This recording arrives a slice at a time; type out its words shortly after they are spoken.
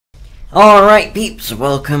Alright peeps,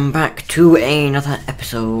 welcome back to another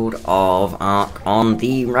episode of ARK on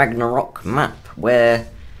the Ragnarok map, where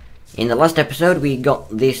in the last episode we got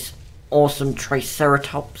this awesome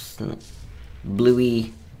Triceratops,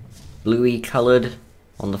 bluey coloured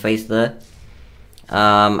on the face there.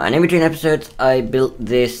 And in between episodes I built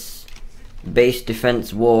this base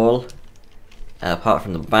defense wall, apart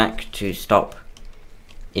from the back, to stop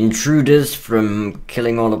intruders from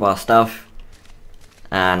killing all of our stuff.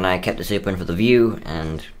 And I kept this open for the view,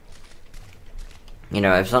 and you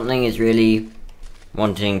know, if something is really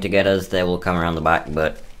wanting to get us, they will come around the back,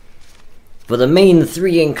 but for the main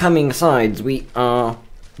three incoming sides, we are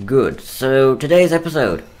good. So, today's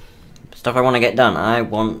episode, stuff I want to get done.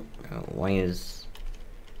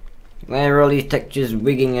 Where are all these textures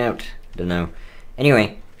wigging out? Don't know.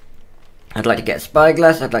 Anyway, I'd like to get a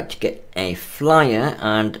spyglass, I'd like to get a flyer,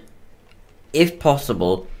 and if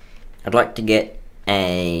possible, I'd like to get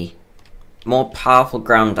a more powerful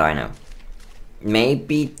ground dino.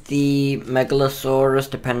 Maybe the Megalosaurus,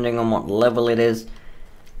 depending on what level it is.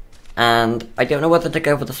 And I don't know whether to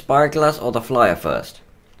go for the spyglass or the flyer first.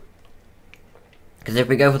 Because if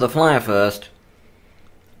we go for the flyer first,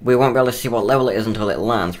 we won't be able to see what level it is until it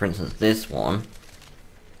lands. For instance, this one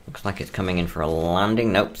looks like it's coming in for a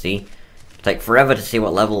landing. Nope, see? It'll take forever to see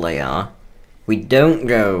what level they are. We don't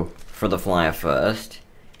go for the flyer first.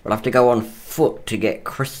 We'll have to go on foot to get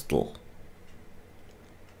crystal.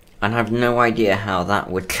 And I have no idea how that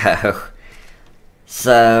would go.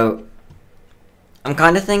 So, I'm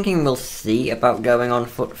kind of thinking we'll see about going on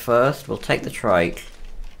foot first. We'll take the trike.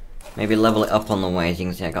 Maybe level it up on the way. As you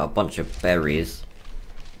can see, I got a bunch of berries.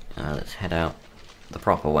 Let's head out the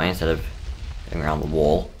proper way instead of going around the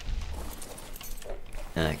wall.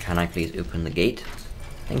 Can I please open the gate?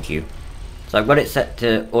 Thank you. So I've got it set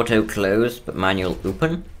to auto close, but manual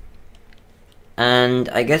open. And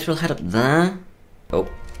I guess we'll head up there. Oh,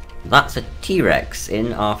 that's a T-Rex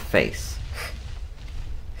in our face.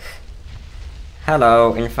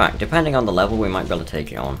 Hello. In fact, depending on the level, we might be able to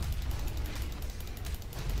take it on.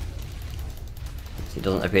 It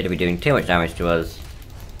doesn't appear to be doing too much damage to us.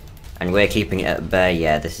 And we're keeping it at bay.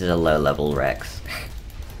 Yeah, this is a low-level Rex.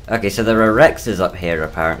 Okay, so there are Rexes up here,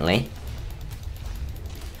 apparently.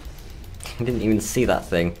 I didn't even see that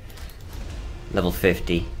thing. Level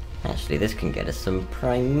 50. Actually, this can get us some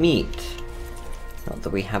prime meat. Not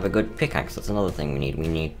that we have a good pickaxe, that's another thing we need. We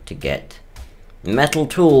need to get metal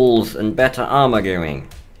tools and better armor going.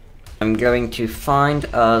 I'm going to find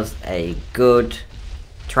us a good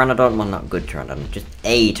Pteranodon, well, not good Pteranodon, just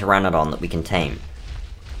a Pteranodon that we can tame.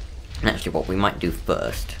 And actually what we might do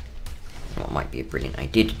first, what might be a brilliant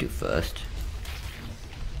idea to do first,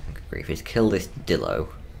 good grief, is kill this Dillo.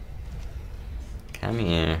 Come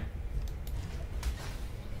here.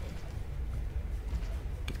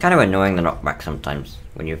 It's kind of annoying, the knockback sometimes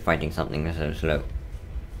when you're fighting something so slow.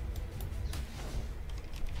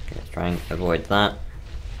 Okay, let's try and avoid that.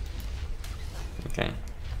 Okay.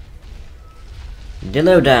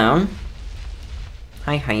 Dillo down.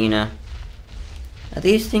 Hi, hyena. Are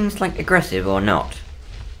these things, like, aggressive or not?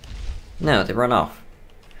 No, they run off.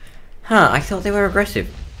 Huh, I thought they were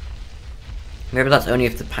aggressive. Maybe that's only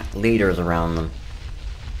if the pack leader is around them.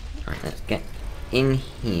 Alright, let's get in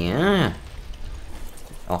here.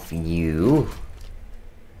 Off you.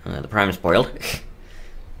 The prime spoiled.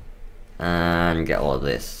 And get all of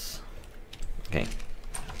this. Okay.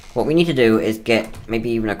 What we need to do is get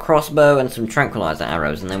maybe even a crossbow and some tranquilizer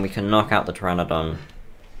arrows, and then we can knock out the Pteranodon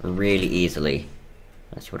really easily.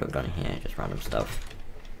 Let's see what I've done here, just random stuff.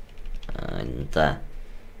 And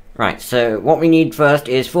right, so what we need first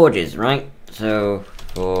is forges, right? So,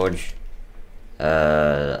 forge,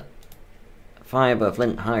 fiber,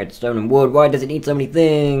 flint, hide, stone, and wood. Why does it need so many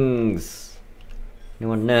things? No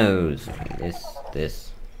one knows. Okay,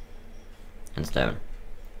 this, and stone.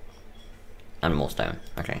 And more stone.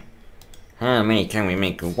 Okay. How many can we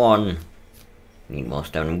make? One. We need more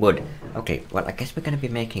stone and wood. Okay, well, I guess we're going to be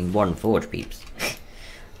making one forge, peeps.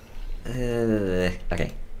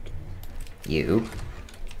 Okay. You.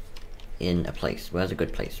 In a place. Where's a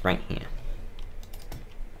good place? Right here.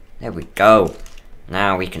 There we go.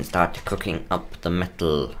 Now we can start cooking up the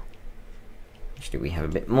metal. Actually, we have a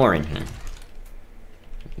bit more in here.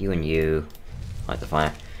 You and you. Light the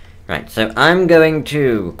fire. Right, so I'm going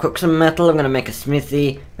to cook some metal. I'm going to make a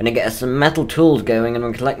smithy. I'm going to get us some metal tools going, and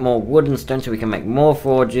I'm going to collect more wood and stone so we can make more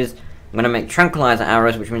forges. I'm going to make tranquilizer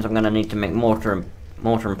arrows, which means I'm going to need to make mortar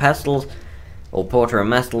and pestles, or porter and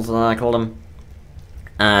mestles, as I call them.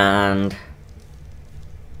 And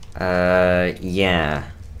yeah.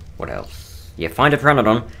 What else? Yeah, find a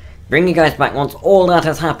Pteranodon. Bring you guys back once all that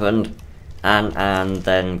has happened. and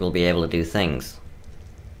then we'll be able to do things.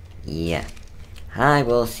 Yeah. I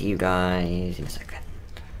will see you guys in a second.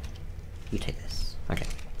 You take this. Okay.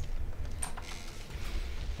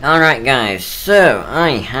 Alright guys, so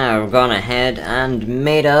I have gone ahead and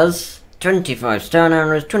made us 25 stone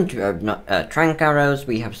arrows, 25 trank arrows,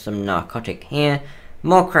 we have some narcotic here,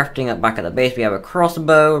 more crafting up back at the base, we have a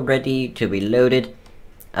crossbow ready to be loaded,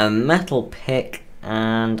 a metal pick,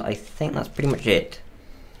 and I think that's pretty much it.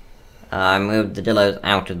 I moved the dillos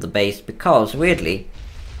out of the base because, weirdly,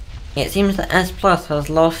 it seems that S Plus has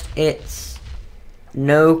lost its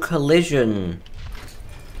no collision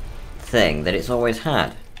thing that it's always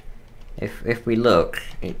had. If we look,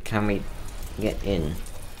 can we get in?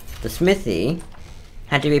 The smithy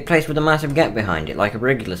had to be placed with a massive gap behind it, like a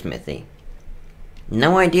regular smithy.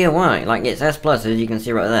 No idea why. Like, it's S Plus, as you can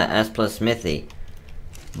see right there, S Plus smithy.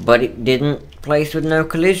 But it didn't place with no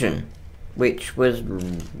collision, which was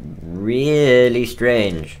really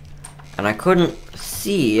strange. And I couldn't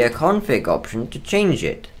see a config option to change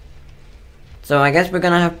it. So I guess we're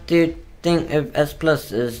gonna have to think of S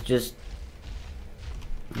Plus as just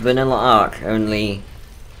vanilla ARK, only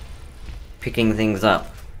picking things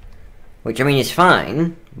up. Which, I mean, is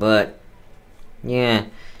fine, but yeah,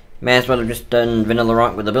 may as well have just done vanilla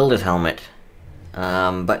ARK with the builder's helmet.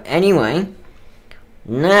 But anyway,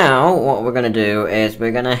 now what we're gonna do is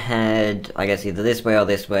we're gonna head, I guess, either this way or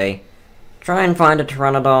this way, try and find a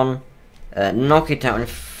Pteranodon, knock it out. In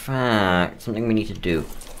fact, something we need to do,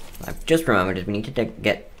 I've just remembered, is we need to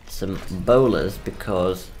get some bowlers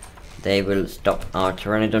because they will stop our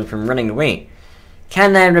Pteranodon from running away.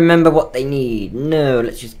 Can I remember what they need? No,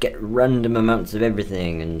 let's just get random amounts of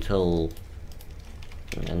everything until...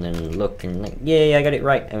 and then look and like, yay, I got it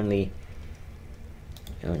right, only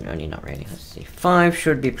not really. Let's see, 5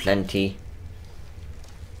 should be plenty.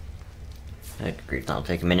 Okay, that'll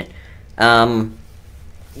take a minute.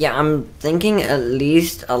 Yeah, I'm thinking at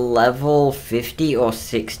least a level 50 or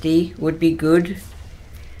 60 would be good.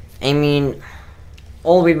 I mean,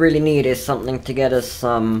 all we really need is something to get us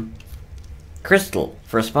some crystal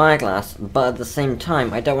for a spyglass, but at the same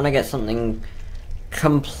time, I don't want to get something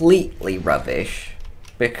completely rubbish,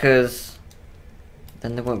 because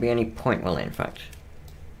then there won't be any point. Well, in fact,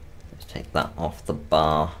 let's take that off the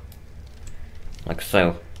bar, like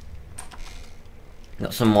so.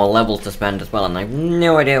 Got some more levels to spend as well, and I have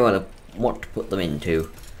no idea what to put them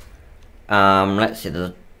into. Let's see,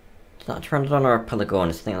 is that a Pteranodon or a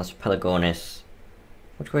Pelagonus? I think that's a Pelagonus.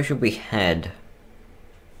 Which way should we head?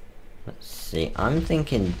 Let's see, I'm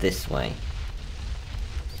thinking this way.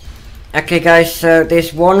 Okay guys, so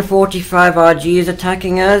this 145 RG is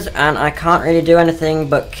attacking us, and I can't really do anything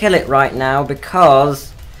but kill it right now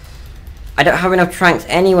because I don't have enough tranks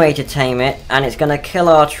anyway to tame it, and it's gonna kill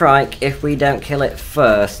our trike if we don't kill it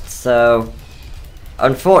first, so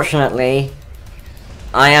unfortunately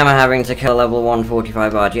I am having to kill level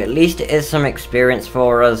 145 RG. At least it is some experience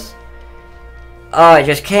for us. Oh, it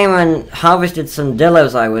just came and harvested some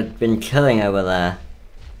dillos I had been killing over there.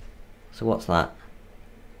 So what's that?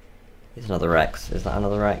 It's another Rex. Is that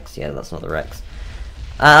another Rex? Yeah, that's another Rex.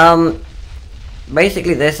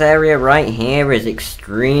 Basically this area right here is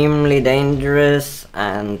extremely dangerous,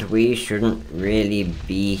 and we shouldn't really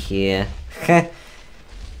be here.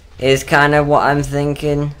 Is kind of what I'm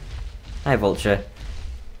thinking. Hi, Vulture.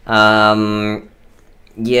 Yeah,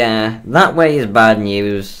 that way is bad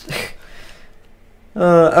news.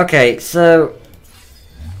 Okay, so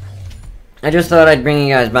I just thought I'd bring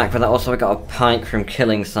you guys back for that. Also, I got a pike from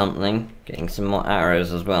killing something, getting some more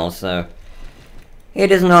arrows as well, so it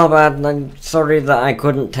isn't all bad. I'm sorry that I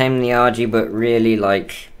couldn't tame the RG, but really,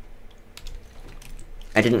 like,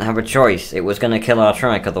 I didn't have a choice. It was gonna kill our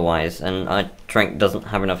trike otherwise, and our trike doesn't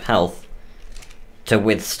have enough health to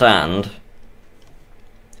withstand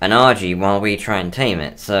an RG while we try and tame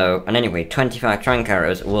it. So, and anyway, 25 trank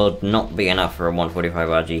arrows will not be enough for a 145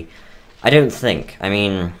 RG. I don't think. I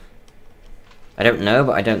mean, I don't know,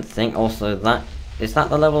 but I don't think. Also, is that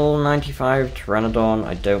the level 95 Pteranodon?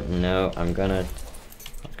 I don't know. I was gonna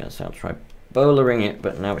say I'll try bowlering it,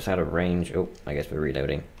 but now it's out of range. Oh, I guess we're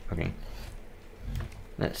reloading. Okay.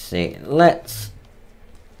 Let's see. Let's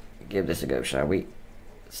give this a go, shall we?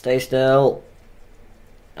 Stay still.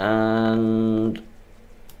 And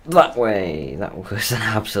that way. That was an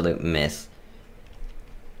absolute miss.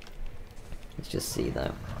 Let's just see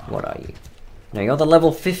though. What are you? No, you're the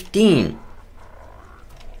level 15.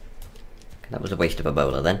 That was a waste of a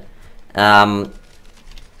bowler then.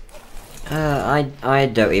 I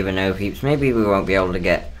don't even know, peeps. Maybe we won't be able to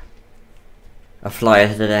get a flyer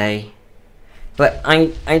today. But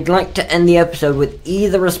I'd like to end the episode with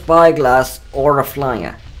either a spyglass or a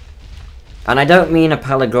flyer. And I don't mean a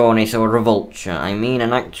Pelagornis or a Vulture, I mean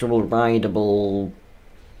an actual rideable,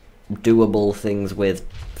 doable things with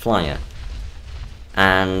flyer.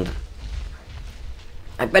 And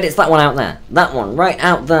I bet it's that one out there. That one, right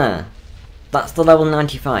out there. That's the level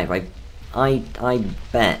 95. I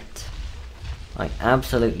bet. I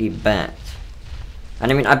absolutely bet.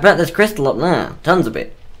 And I mean, I bet there's crystal up there. Tons of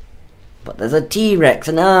it. But there's a T-Rex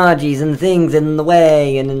and Argies and things in the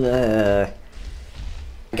way and in the...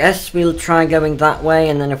 I guess we'll try going that way,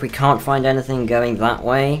 and then if we can't find anything going that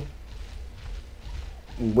way,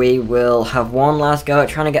 we will have one last go at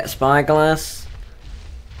trying to get Spyglass,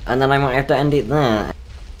 and then I might have to end it there.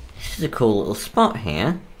 This is a cool little spot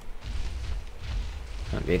here.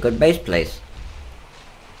 Might be a good base place.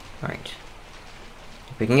 Right.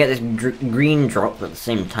 If we can get this green drop at the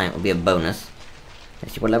same time, it'll be a bonus.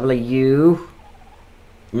 Let's see, what level are you?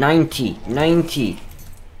 90. 90.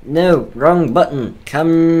 No, wrong button.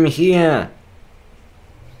 Come here.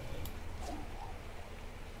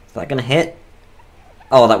 Is that gonna hit?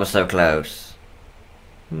 Oh, that was so close.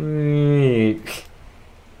 We're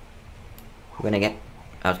gonna get...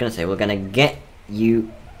 I was gonna say, we're gonna get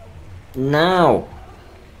you now.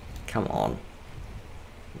 Come on.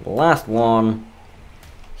 Last one.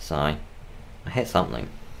 Sigh. I hit something.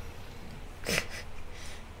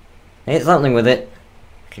 I hit something with it.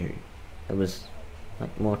 Okay. It was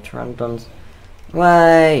like more pteranodons.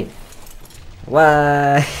 Why?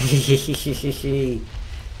 Why?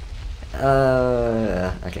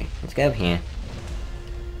 Okay, let's go up here.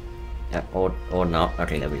 Or not.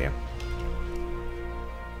 Okay, there we go.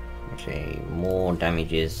 Okay, more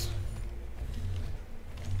damages.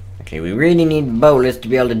 Okay, we really need bowlers to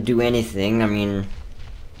be able to do anything. I mean,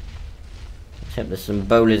 except there's some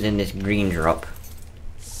bowlers in this green drop.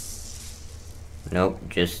 Nope,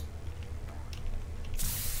 just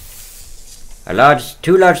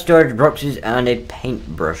two large storage boxes and a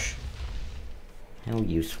paintbrush. How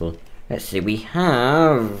useful. Let's see, we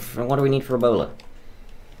have... What do we need for a bowler?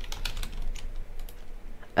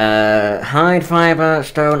 Hide, fiber,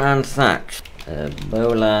 stone, and thatch.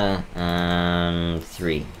 Bowler, and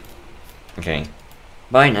 3. Okay.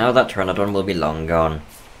 By now, that Pteranodon will be long gone.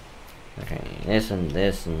 Okay, this and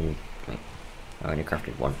this and... Wait. I only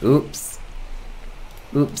crafted one. Oops.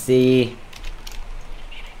 Oopsie.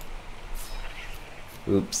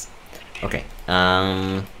 Oops. Okay.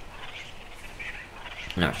 No,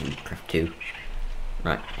 I should craft 2.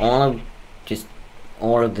 Right.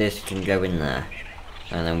 All of this can go in there,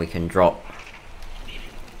 and then we can drop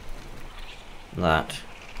that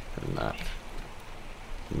and that.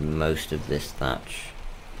 Most of this thatch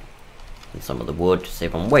and some of the wood to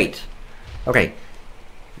save on weight. Okay.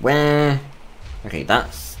 Where? Okay,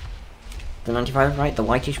 that's the 95, right? The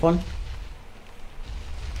whitish one?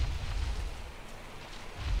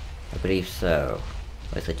 I believe so.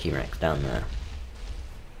 Where's the T-Rex? Down there.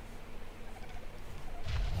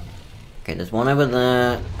 Okay, there's one over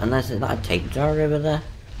there. And is that a tape jar over there?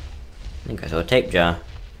 I think I saw a tape jar.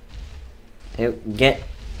 Get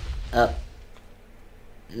up.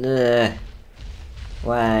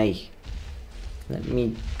 Why? Let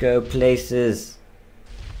me go places.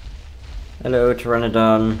 Hello,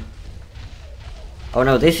 Pteranodon. Oh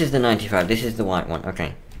no, this is the 95. This is the white one.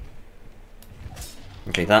 Okay.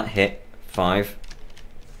 Okay, that hit. 5.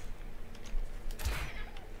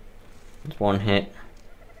 That's 1 hit.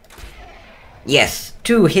 Yes!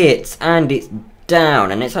 2 hits, and it's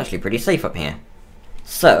down, and it's actually pretty safe up here.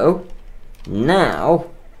 So, now,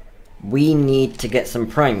 we need to get some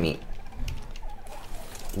prime meat.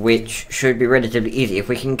 Which should be relatively easy. If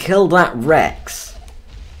we can kill that Rex,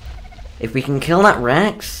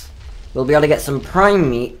 we'll be able to get some prime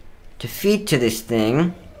meat to feed to this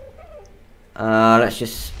thing. Let's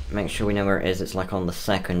just make sure we know where it is. It's like on the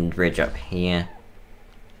second ridge up here.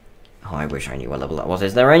 Oh, I wish I knew what level that was.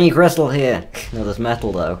 Is there any crystal here? No, there's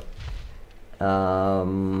metal though.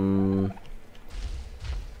 And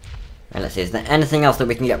let's see, is there anything else that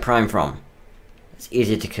we can get prime from? It's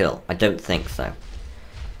easy to kill. I don't think so.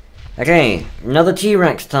 Okay, another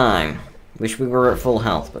T-Rex time. Wish we were at full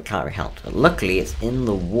health, but can't be helped. But luckily, it's in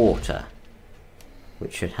the water,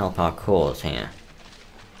 which should help our cause here.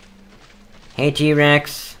 Hey,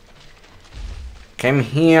 T-Rex. Come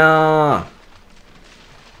here.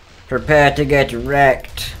 Prepare to get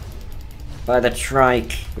wrecked by the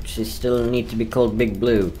trike, which is still need to be called Big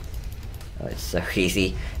Blue. Oh, it's so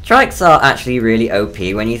easy. Trikes are actually really OP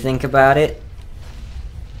when you think about it.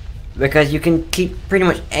 Because you can keep pretty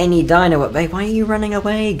much any dino at bay. Why are you running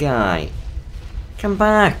away, guy? Come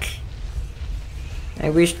back. I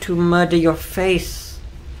wish to murder your face.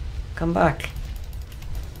 Come back.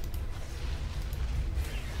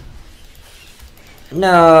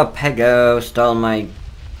 No, Pego stole my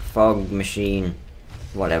fog machine.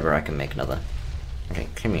 Whatever, I can make another. Okay,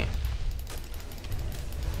 come here.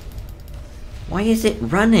 Why is it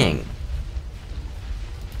running?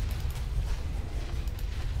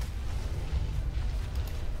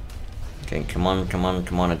 Okay, come on, come on,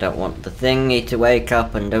 come on. I don't want the thingy to wake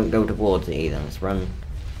up and don't go towards it either. Let's run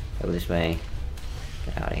over this way.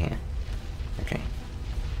 Get out of here. Okay.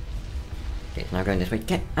 Okay, it's now going this way.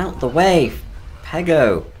 Get out the way!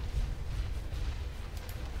 Pego!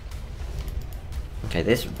 Okay,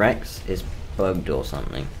 this Rex is bugged or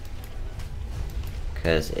something.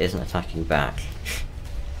 Because it isn't attacking back.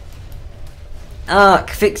 ARK,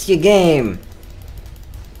 fix your game!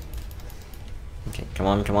 Okay, come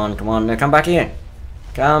on, come on, come on. No, come back here!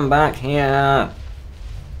 Come back here!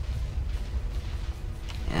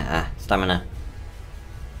 Yeah, stamina.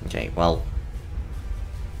 Okay, well.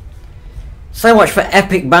 So much for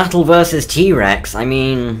epic battle versus T-Rex. I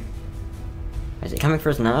mean... Is it coming for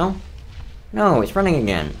us now? No, it's running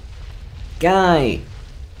again. Guy!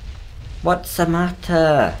 What's the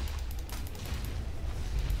matter?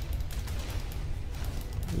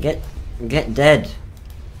 Get dead.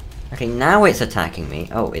 Okay, now it's attacking me.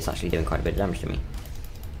 Oh, it's actually doing quite a bit of damage to me.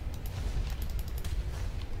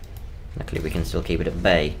 Luckily we can still keep it at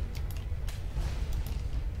bay.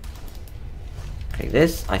 Okay,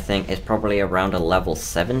 this, I think, is probably around a level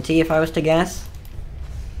 70 if I was to guess.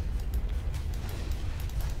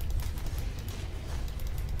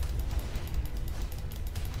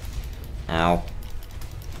 Ow.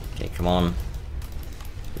 Okay, come on.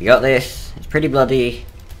 We got this. It's pretty bloody.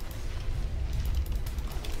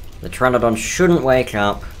 The Pteranodon shouldn't wake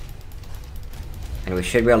up. And we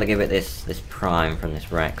should be able to give it this prime from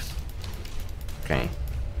this Rex. Okay.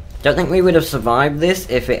 Don't think we would have survived this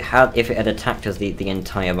if it had attacked us the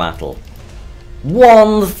entire battle.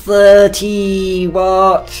 130!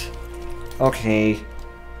 What? Okay.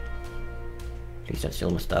 Please don't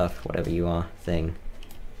steal my stuff, whatever you are, thing.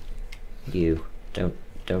 You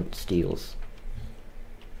don't steals.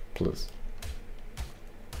 Please.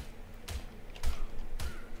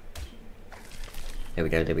 There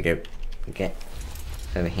we go, there we go. Get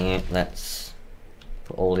over here, let's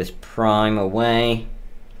put all this prime away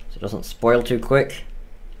so it doesn't spoil too quick.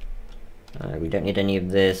 We don't need any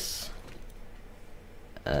of this.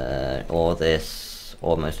 Or this,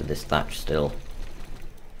 or most of this thatch still.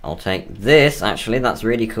 I'll take this, actually, that's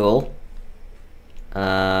really cool.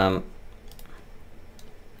 Quick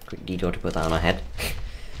detour to put that on our head.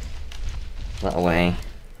 That away.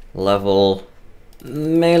 Level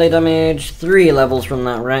melee damage, 3 levels from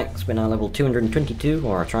that Rex. We're now level 222,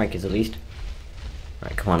 or our trike is at least.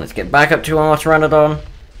 Right, come on, let's get back up to our Pteranodon.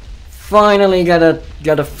 Finally get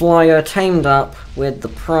a flyer tamed up with the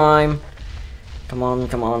prime. Come on,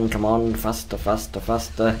 come on, come on, faster, faster,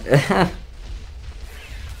 faster.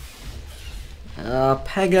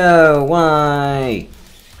 Pego, why?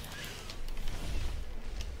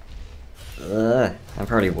 I'm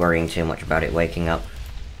probably worrying too much about it waking up.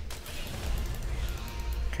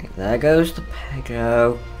 Okay, there goes the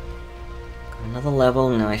Pego. Got another level,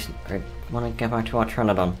 nice. I want to get back to our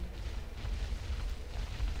Pteranodon.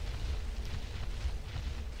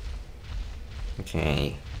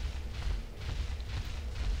 Okay.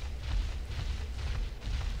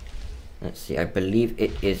 Let's see, I believe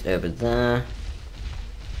it is over there.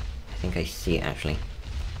 I think I see it actually.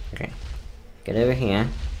 Okay. Get over here.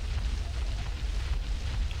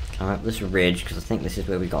 Climb up this ridge, because I think this is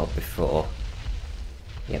where we got before.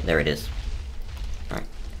 Yep, there it is. Alright.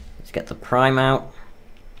 Let's get the prime out.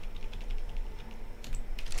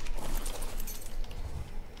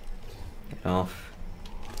 Get off.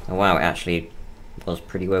 Oh wow, it actually was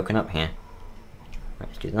pretty woken up here. Right,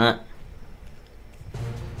 let's do that.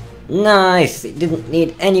 Nice! It didn't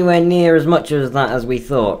need anywhere near as much as that as we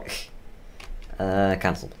thought.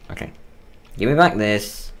 Cancelled. Okay. Give me back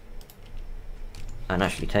this. And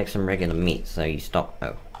actually take some regular meat, so you stop.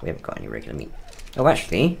 Oh, we haven't got any regular meat. Oh,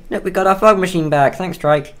 actually, look, we got our fog machine back. Thanks,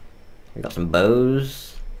 Trike. We got some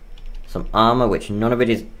bows, some armor, which none of it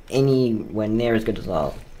is anywhere near as good as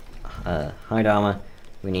our hide armor.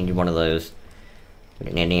 We needed one of those. We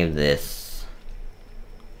didn't need any of this.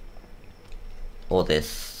 Or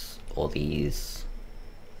this. Or these.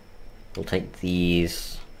 We'll take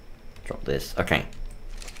these. Drop this. Okay.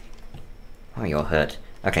 Oh, you're hurt.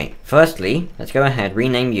 Okay, firstly, let's go ahead,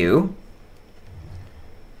 rename you.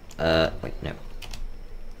 Wait, no.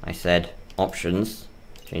 I said options,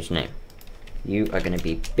 change name. You are gonna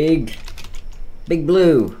be Big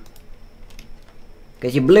Blue.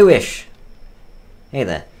 Because you're bluish. Hey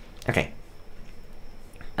there. Okay.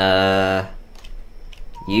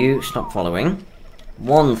 You stop following.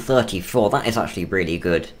 134, that is actually really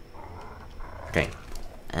good. Okay.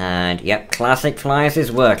 And, yep, classic flyers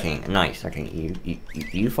is working. Nice, okay,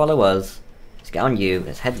 you follow us. Let's get on you,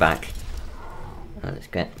 let's head back. Let's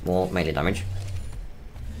get more melee damage.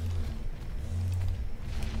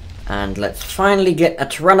 And let's finally get a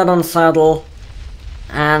Pteranodon saddle.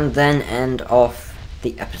 And then end off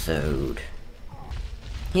the episode.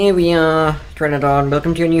 Here we are, Pteranodon,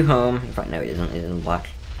 welcome to your new home. In fact, no, it isn't black.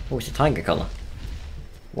 Oh, it's a tiger colour.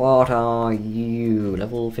 What are you?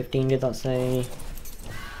 Level 15, did that say?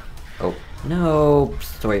 Oh, no!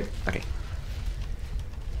 Sorry, okay.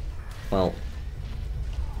 Well.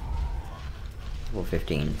 Level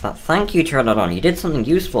 15. Thank you, Pteranodon, you did something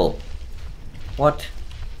useful. What?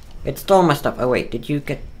 It stole my stuff. Oh wait, did you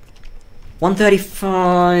get...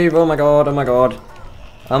 135! Oh my god, oh my god.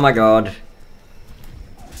 Oh my god.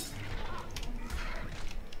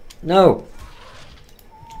 No!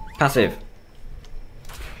 Passive.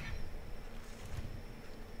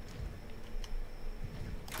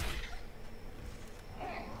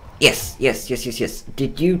 Yes, yes, yes, yes, yes.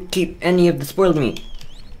 Did you keep any of the spoiled meat?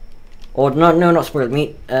 Or not, no, not spoiled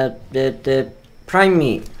meat. The prime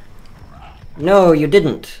meat. No, you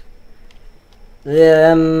didn't.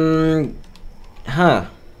 Huh.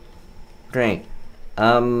 Great.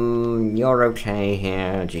 You're okay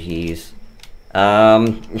here, jeez.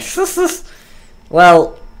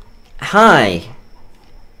 Well, hi.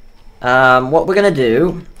 What we're gonna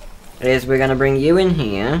do is we're gonna bring you in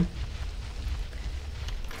here.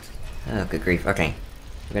 Oh, good grief, okay.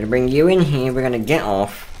 We're gonna bring you in here, we're gonna get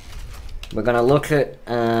off. We're gonna look at,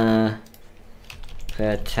 we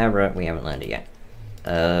haven't learned it yet.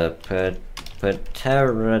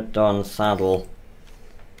 Pteranodon saddle.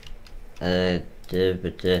 What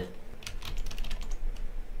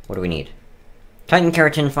do we need? Titan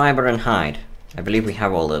keratin fiber and hide. I believe we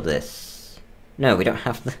have all of this. No, we don't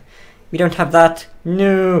have we don't have that.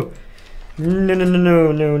 No. No, no, no,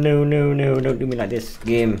 no, no, no, no, no, don't do me like this,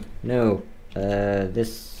 game. No.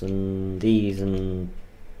 This and these and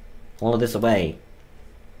all of this away.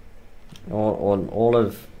 All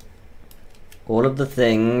of the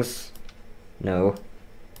things. No.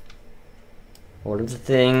 All of the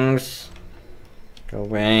things. Go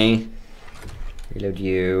away. Reload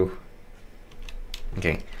you.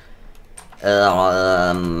 Okay.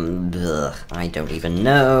 I don't even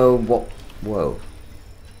know what. Whoa.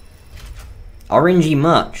 Orangey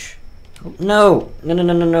much. Oh, no. No, no,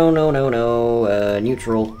 no, no, no, no, no, no.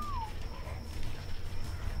 Neutral.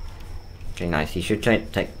 Okay, nice. You should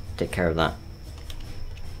take care of that.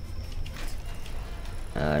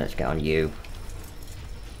 Let's get on you.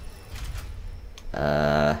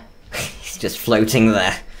 He's just floating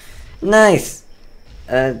there. Nice.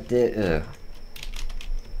 Get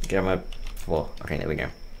my. Well, okay, there we go.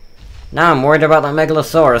 Now I'm worried about that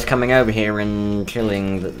Megalosaurus coming over here and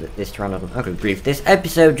killing this Pteranodon. Okay, brief. This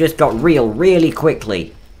episode just got real really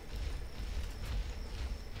quickly.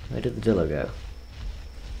 Where did the Dillo go?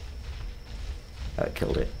 Oh, it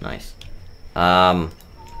killed it. Nice.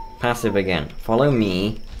 Passive again. Follow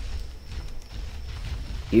me.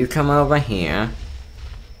 You come over here.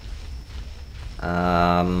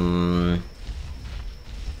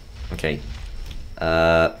 Okay.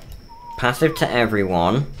 Passive to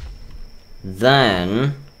everyone.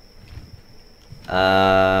 Then,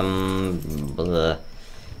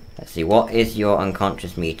 let's see, what is your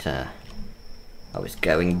unconscious meter? Oh, it's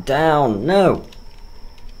going down, no!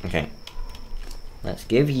 Okay. Let's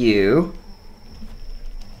give you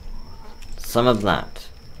some of that.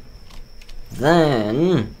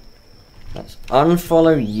 Then, let's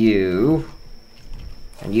unfollow you,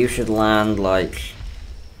 and you should land, like,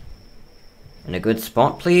 in a good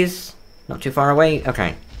spot, please? Not too far away?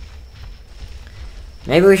 Okay.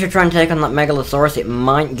 Maybe we should try and take on that Megalosaurus. It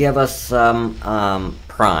might give us some,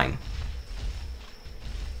 prime.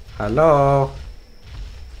 Hello?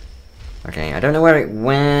 Okay, I don't know where it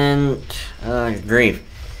went. Grief.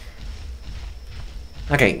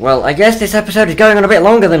 Okay, well, I guess this episode is going on a bit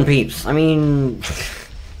longer than peeps. I mean,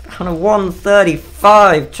 on a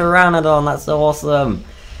 135 Pteranodon, that's awesome.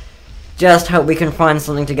 Just hope we can find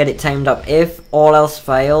something to get it tamed up. If all else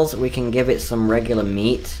fails, we can give it some regular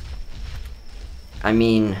meat. I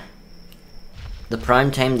mean, the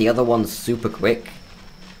prime tame, the other one's super quick.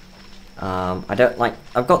 I don't like...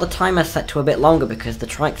 I've got the timer set to a bit longer because the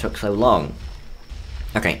trike took so long.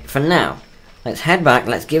 Okay, for now, let's head back,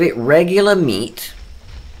 let's give it regular meat.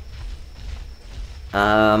 If our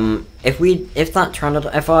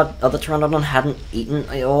other Pteranodon hadn't eaten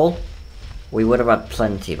it all, we would have had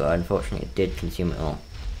plenty, but unfortunately it did consume it all.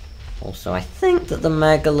 Also, I think that the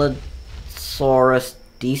Megalosaurus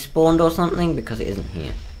despawned or something because it isn't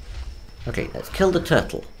here. Okay, let's kill the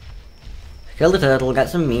turtle. Kill the turtle, get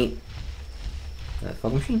some meat.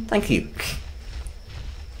 Fog machine? Thank you.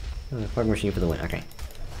 Fog machine for the win, okay.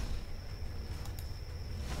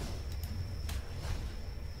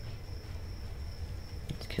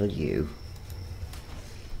 Let's kill you.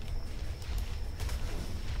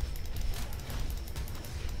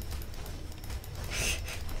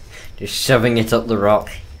 Just shoving it up the rock.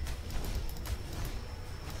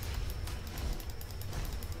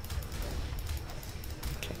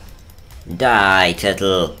 Okay. Die,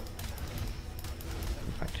 turtle!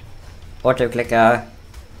 Auto clicker.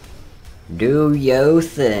 Do yo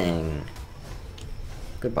thing.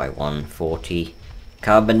 Goodbye 140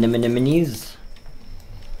 carbon minis.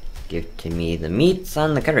 Give to me the meats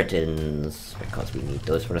and the keratins, because we need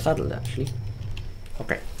those for the saddle actually.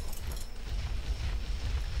 Okay.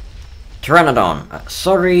 Pteranodon.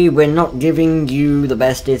 Sorry, we're not giving you the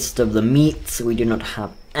bestest of the meats. We do not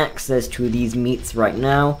have access to these meats right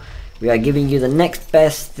now. We are giving you the next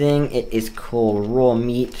best thing. It is called raw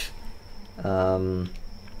meat.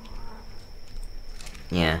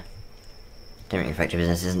 Yeah. Taming effective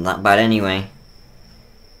business isn't that bad anyway.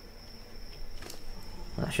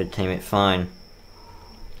 That should tame it fine.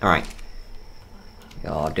 Alright.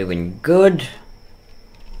 You're doing good.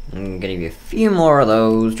 I'm gonna give you a few more of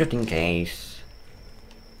those, just in case.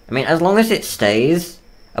 I mean, as long as it stays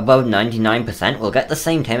above 99%, we'll get the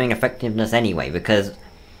same taming effectiveness anyway, because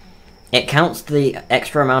it counts the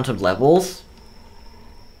extra amount of levels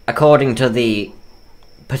according to the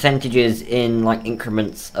percentages in, like,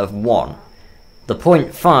 increments of 1. The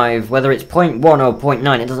 0.5, whether it's 0.1 or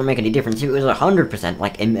 0.9, it doesn't make any difference. If it was 100%,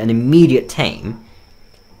 like an immediate tame,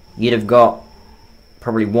 you'd have got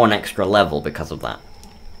probably 1 extra level because of that.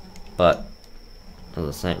 But, as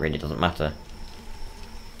I say, it really doesn't matter.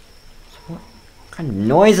 So what kind of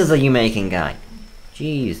noises are you making, guy?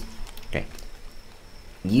 Jeez. Okay.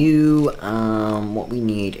 You, what we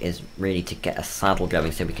need is really to get a saddle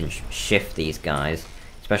going so we can shift these guys.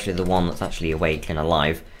 Especially the one that's actually awake and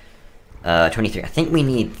alive. 23. I think we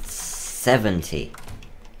need 70.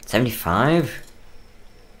 75?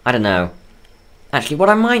 I don't know. Actually, what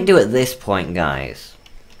I might do at this point, guys,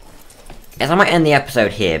 is I might end the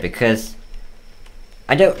episode here, because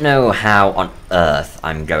I don't know how on earth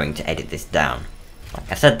I'm going to edit this down.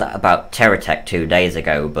 Like, I said that about Terratech 2 days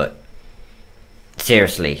ago, but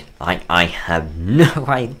seriously, I have no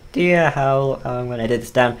idea how I'm going to edit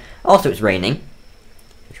this down. Also, it's raining,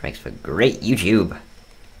 which makes for great YouTube.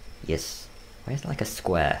 Yes. Why is it like a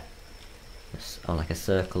square? Oh, like a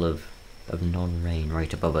circle of non-rain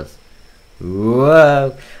right above us.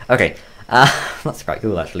 Whoa! Okay, that's quite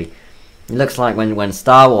cool actually. It looks like when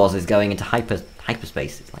Star Wars is going into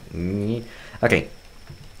hyperspace. It's like, okay.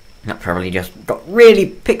 That probably just got really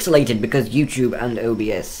pixelated because YouTube and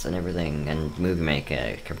OBS and everything, and Movie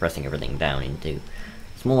Maker compressing everything down into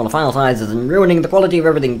smaller file sizes and ruining the quality of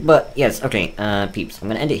everything. But yes, okay, peeps, I'm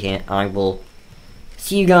gonna end it here. I will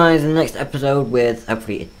see you guys in the next episode with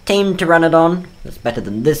hopefully a tame Pteranodon that's better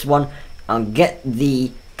than this one. I'll get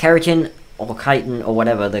the keratin or chitin or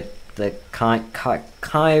whatever, the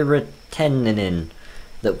keratin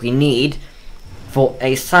that we need for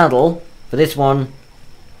a saddle for this one,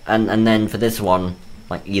 and then for this one,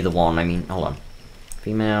 like either one. I mean, hold on,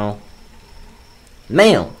 female,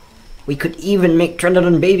 male. We could even make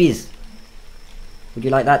Pteranodon babies. Would you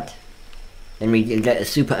like that? Then we can get a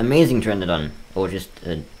super amazing Pteranodon, or just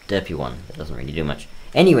a derpy one that doesn't really do much.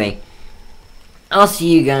 Anyway, I'll see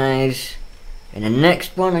you guys in the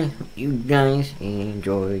next one. I hope you guys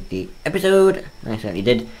enjoyed the episode. I certainly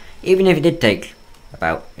did, even if it did take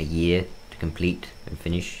about a year to complete and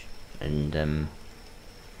finish and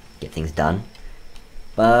get things done.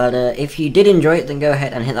 But if you did enjoy it, then go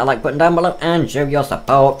ahead and hit that like button down below and show your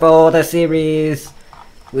support for the series.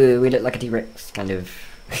 We look like a T-Rex, kind of.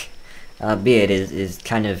 Our beard is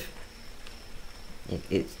kind of,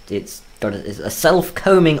 it's got a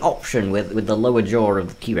self-combing option with the lower jaw of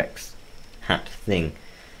the T-Rex hat thing.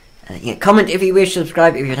 Yeah, comment if you wish,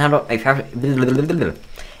 subscribe if you have not, if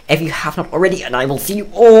you have not already, and I will see you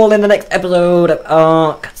all in the next episode of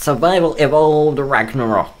ARK Survival Evolved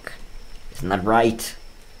Ragnarok. Isn't that right?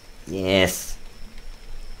 Yes.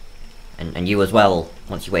 And you as well,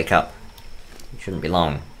 once you wake up. It shouldn't be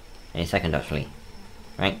long. Any second, actually.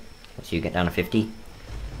 Right? Once you get down to 50.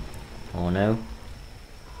 Or no?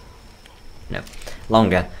 No.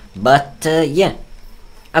 Longer. But, yeah.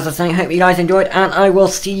 As I say, I hope you guys enjoyed, and I will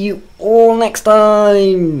see you all next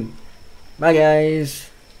time! Bye, guys!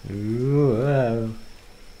 Whoa.